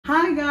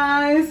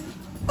guys!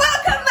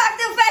 Welcome back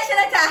to Fashion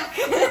Attack!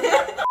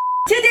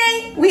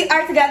 Today we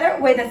are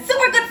together with a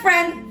super good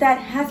friend that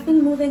has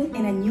been moving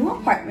in a new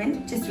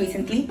apartment just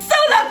recently. So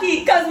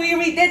lucky because we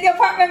redid the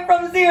apartment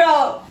from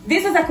zero.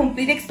 This was a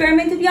complete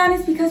experiment, to be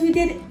honest, because we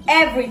did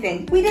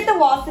everything. We did the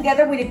walls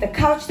together, we did the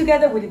couch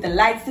together, we did the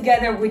lights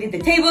together, we did the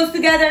tables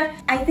together.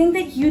 I think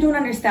that you don't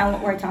understand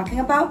what we're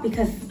talking about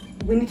because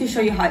we need to show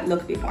you how it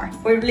looked before.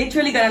 We're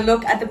literally gonna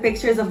look at the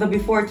pictures of the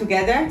before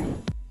together.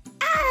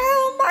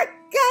 Oh my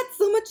God,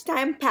 so much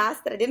time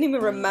passed that I didn't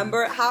even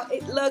remember how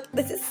it looked.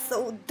 This is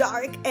so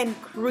dark and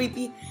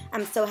creepy.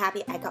 I'm so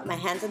happy I got my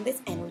hands on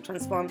this and we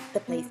transformed the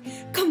place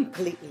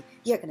completely.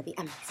 You're gonna be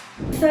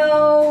amazing.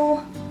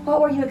 So,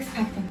 what were you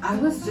expecting? I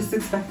was just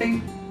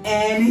expecting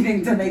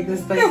anything to make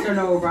this place turn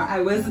over. I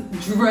was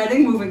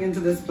dreading moving into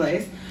this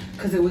place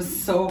because it was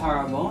so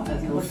horrible,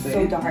 as you will see.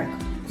 So dark.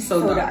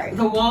 So dark.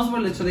 The walls were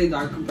literally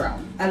dark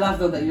brown. I love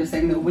though that you're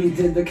saying that we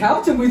did the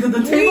couch and we did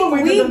the table.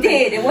 We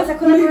did. It was a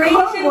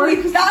collaboration. We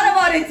thought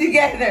about it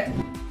together.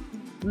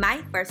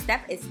 My first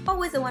step is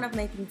always the one of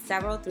making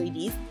several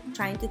 3Ds,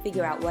 trying to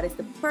figure out what is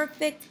the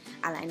perfect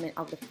alignment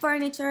of the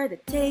furniture, the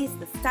taste,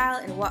 the style,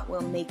 and what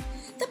will make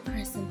the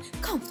person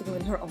comfortable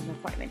in her own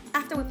apartment.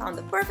 After we found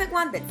the perfect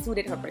one that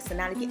suited her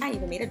personality, I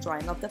even made a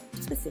drawing of the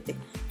specific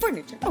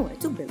furniture I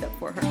wanted to build up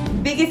for her.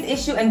 Biggest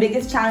issue and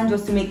biggest challenge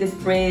was to make this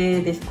place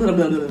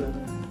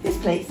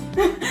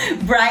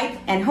bright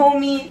and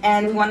homey,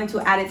 and we wanted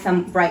to add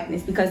some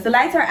brightness because the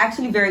lights are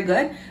actually very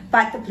good,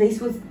 but the place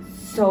was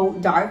so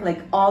dark. Like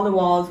all the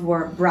walls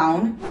were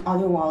brown. All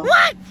the walls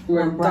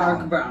were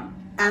dark brown.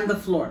 And the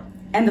floor.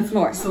 And the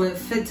floor. So it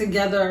fit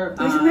together.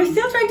 We're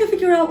still trying to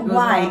figure out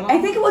why.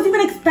 I think it was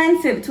even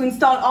expensive to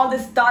install all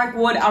this dark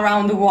wood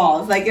around the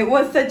walls. Like it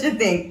was such a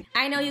thing.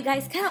 I know you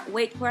guys cannot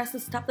wait for us to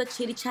stop the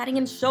chitty chatting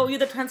and show you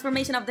the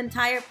transformation of the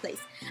entire place.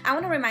 I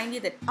want to remind you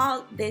that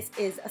all this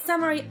is a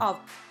summary of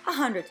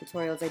 100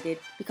 tutorials I did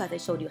because I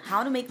showed you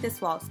how to make this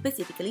wall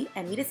specifically,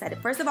 and we decided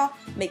first of all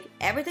make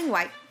everything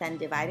white, then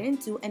divide it in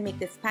two and make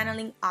this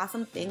paneling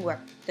awesome thing where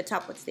the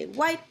top would stay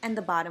white and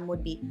the bottom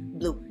would be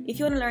blue. If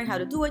you want to learn how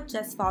to do it,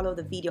 just follow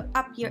the video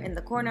up here in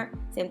the corner.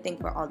 Same thing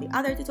for all the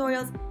other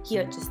tutorials.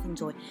 Here, just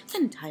enjoy the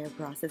entire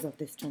process of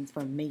this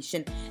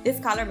transformation. This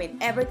color made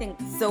everything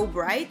so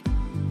bright.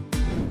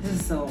 This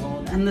is so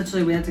old, and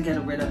literally we had to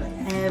get rid of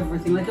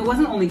everything. Like it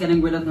wasn't only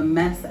getting rid of the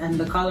mess and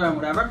the color and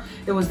whatever,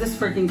 it was this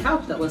freaking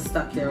couch that was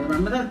stuck here.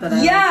 Remember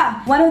that?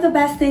 Yeah! One of the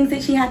best things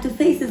that she had to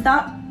face is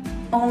not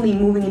only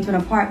moving into an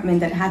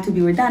apartment that had to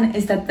be redone,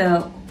 is that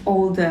the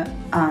old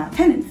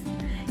tenants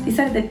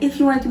decided that if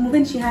she wanted to move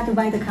in, she had to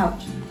buy the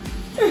couch.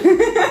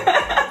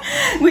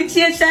 Which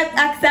she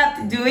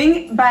accepted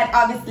doing, but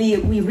obviously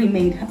we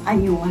remade a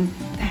new one.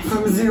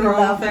 From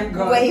zero, thank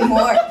God. Way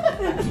more.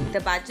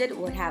 The budget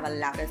would have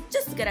allowed us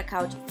just to get a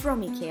couch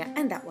from IKEA,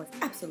 and that was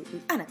absolutely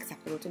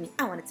unacceptable to me.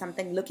 I wanted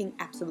something looking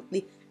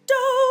absolutely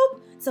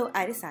dope. So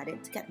I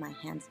decided to get my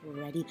hands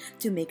ready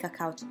to make a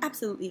couch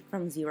absolutely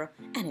from zero,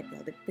 and I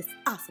built this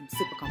awesome,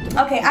 super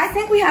comfortable. Okay, I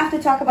think we have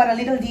to talk about a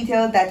little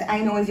detail that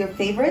I know is your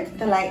favorite,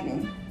 the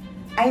lighting.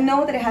 I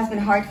know that it has been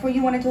hard for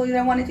you when I told you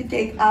that I wanted to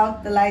take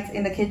out the lights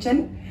in the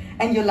kitchen,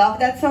 and you love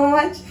that so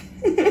much.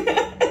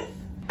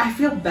 I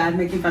feel bad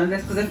making fun of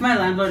this because if my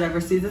landlord ever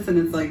sees this and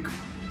it's like,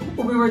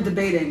 we were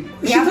debating,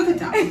 she took it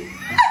down.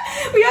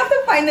 We have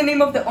to find the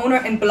name of the owner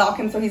and block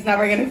him so he's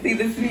never gonna see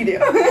this video.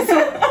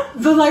 So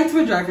the lights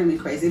were driving me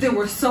crazy. They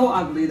were so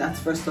ugly, that's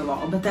first of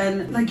all. But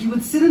then like you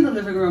would sit in the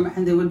living room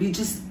and they would be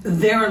just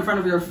there in front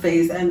of your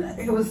face and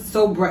it was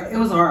so bright. It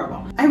was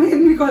horrible. I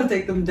mean, we gotta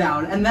take them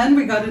down. And then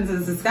we got into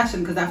this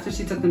discussion because after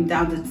she took them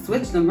down to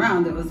switch them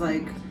around, it was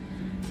like,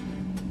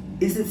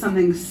 is it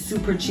something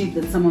super cheap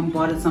that someone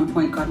bought at some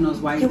point, God knows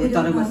why, they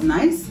thought it was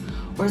nice?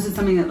 Or is it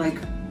something that like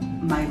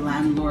my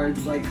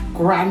landlord's like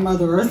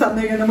grandmother or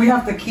something and then we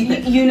have to keep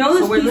it? You know,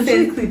 so we're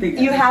literally keeping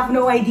it. You have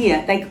no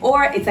idea. Like,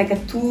 or it's like a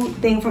tool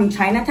thing from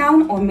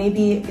Chinatown, or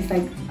maybe it's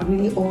like a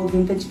really old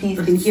vintage piece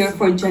been here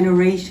for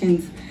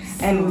generations.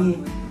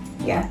 And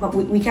but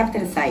we kept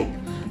it aside.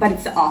 But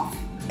it's off.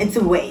 It's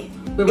away.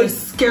 We were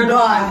scared of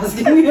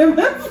asking him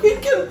if we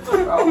can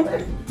throw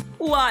it.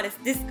 What is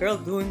this girl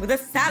doing with a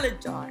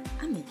salad jar?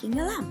 I'm making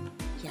a lamp.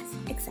 Yes,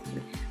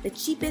 exactly. The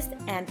cheapest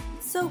and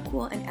so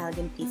cool and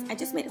elegant piece. I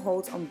just made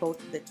holes on both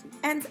the two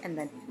ends and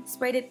then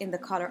sprayed it in the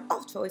color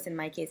of choice. In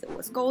my case, it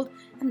was gold.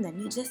 And then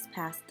you just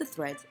pass the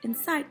threads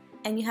inside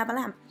and you have a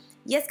lamp.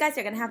 Yes, guys,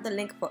 you're gonna have the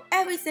link for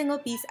every single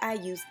piece I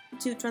used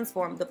to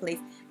transform the place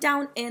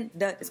down in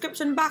the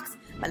description box.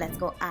 But let's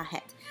go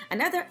ahead.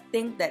 Another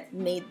thing that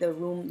made the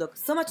room look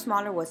so much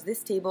smaller was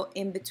this table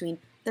in between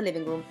the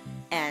living room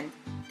and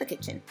the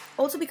kitchen.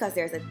 Also because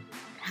there's a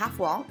half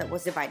wall that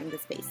was dividing the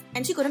space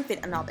and she couldn't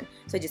fit an oven.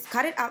 So I just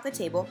cut it out the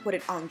table, put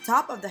it on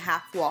top of the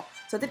half wall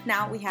so that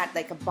now we had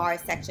like a bar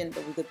section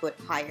that we could put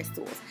higher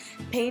stools.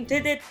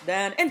 Painted it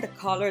then in the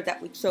color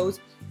that we chose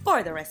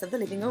for the rest of the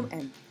living room,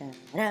 and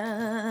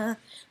ta-da!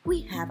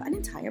 We have an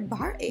entire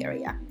bar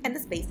area and the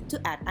space to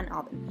add an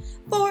oven.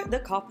 For the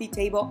coffee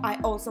table, I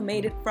also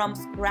made it from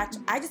scratch.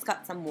 I just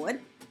got some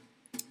wood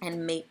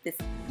and make this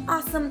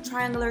awesome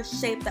triangular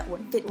shape that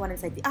would fit one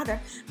inside the other,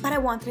 but I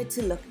wanted it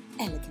to look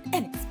elegant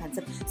and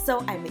expensive,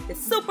 so I made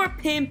this super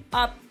pimp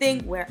up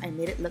thing where I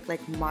made it look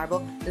like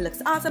marble. It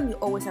looks awesome. You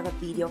always have a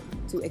video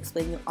to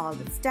explain you all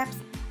the steps.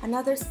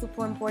 Another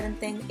super important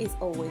thing is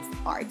always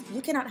art.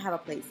 You cannot have a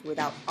place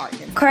without art.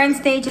 Current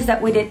stage is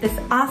that we did this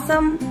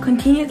awesome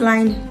continued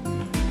line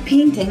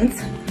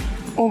paintings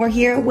over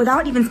here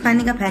without even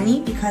spending a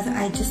penny, because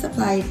I just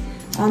applied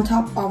on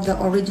top of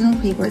the original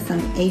paper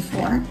some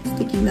A4,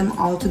 sticking them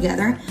all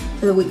together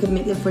so that we could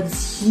make it for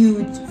this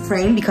huge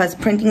frame, because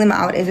printing them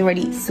out is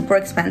already super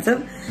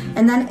expensive.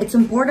 And then it's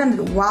important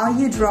that while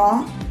you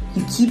draw,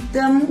 you keep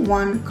them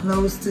one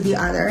close to the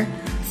other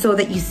so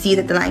that you see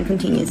that the line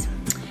continues.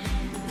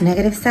 The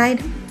negative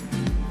side,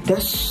 I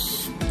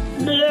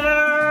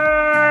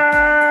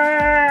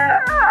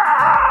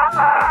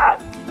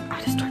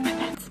destroyed my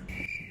pants.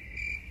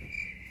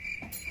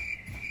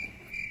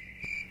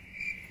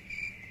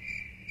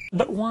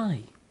 But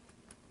why?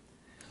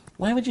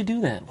 Why would you do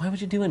that? Why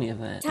would you do any of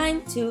that?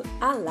 Time to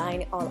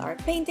align all our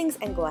paintings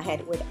and go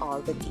ahead with all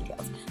the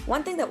details.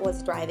 One thing that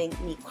was driving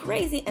me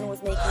crazy and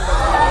was making the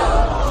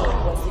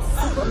was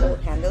these super old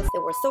handles. They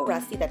were so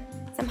rusty that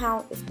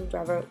somehow the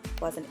screwdriver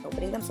wasn't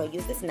opening them, so I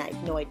used this knife.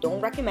 No, I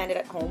don't recommend it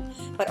at home,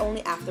 but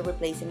only after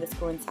replacing the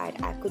screw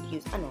inside, I could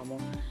use a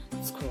normal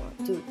screw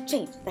to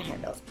change the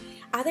handles.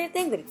 Other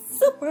thing that is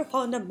super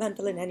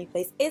fundamental in any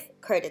place is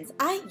curtains.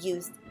 I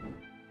used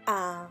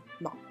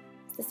mop.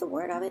 Is this the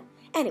word of it?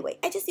 Anyway,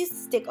 I just used a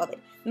stick of it.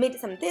 Made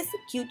some this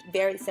cute,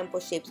 very simple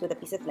shapes with a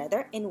piece of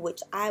leather in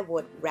which I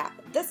would wrap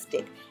the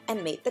stick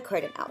and made the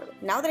curtain out of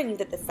it. Now that I knew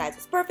that the size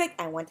was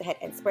perfect, I went ahead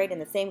and sprayed in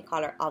the same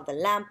color of the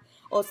lamp,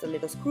 also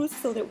little screws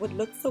so that it would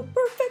look so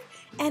perfect,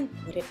 and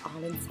put it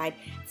all inside.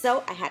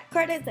 So I had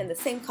curtains in the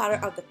same color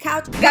of the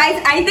couch.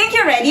 Guys, I think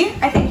you're ready.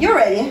 I think you're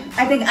ready.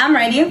 I think I'm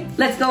ready.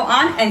 Let's go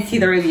on and see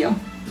the review.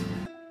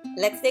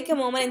 Let's take a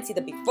moment and see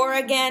the before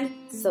again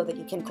so that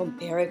you can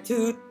compare it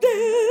to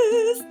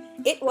this.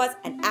 It was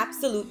an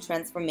absolute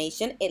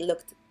transformation. It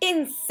looked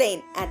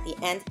insane at the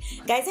end.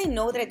 Guys, I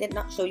know that I did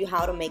not show you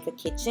how to make a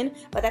kitchen,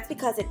 but that's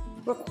because it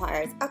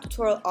requires a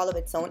tutorial all of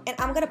its own, and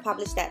I'm going to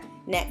publish that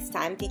next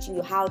time, teaching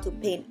you how to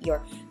paint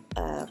your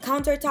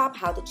countertop,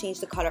 how to change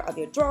the color of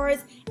your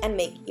drawers, and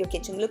make your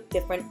kitchen look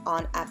different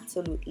on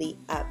absolutely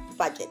a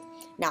budget.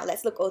 Now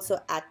let's look also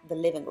at the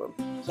living room.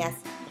 Yes,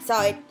 I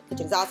saw it. The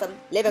kitchen is awesome.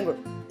 Living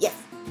room. Yes,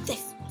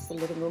 this was the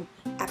living room.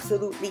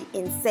 Absolutely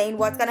insane.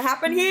 What's gonna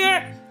happen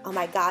here? Oh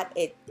my god,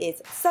 it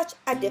is such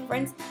a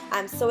difference.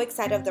 I'm so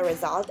excited of the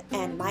result,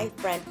 and my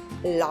friend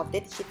loved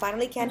it. She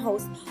finally can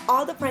host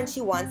all the friends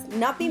she wants,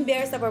 not be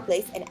embarrassed of her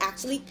place, and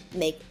actually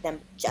make them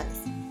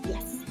jealous.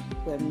 Yes,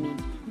 we're mean.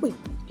 We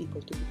want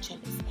people to be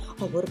jealous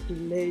of our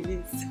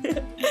place.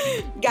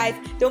 Guys,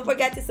 don't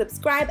forget to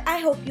subscribe. I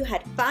hope you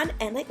had fun,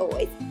 and like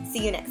always,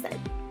 see you next time.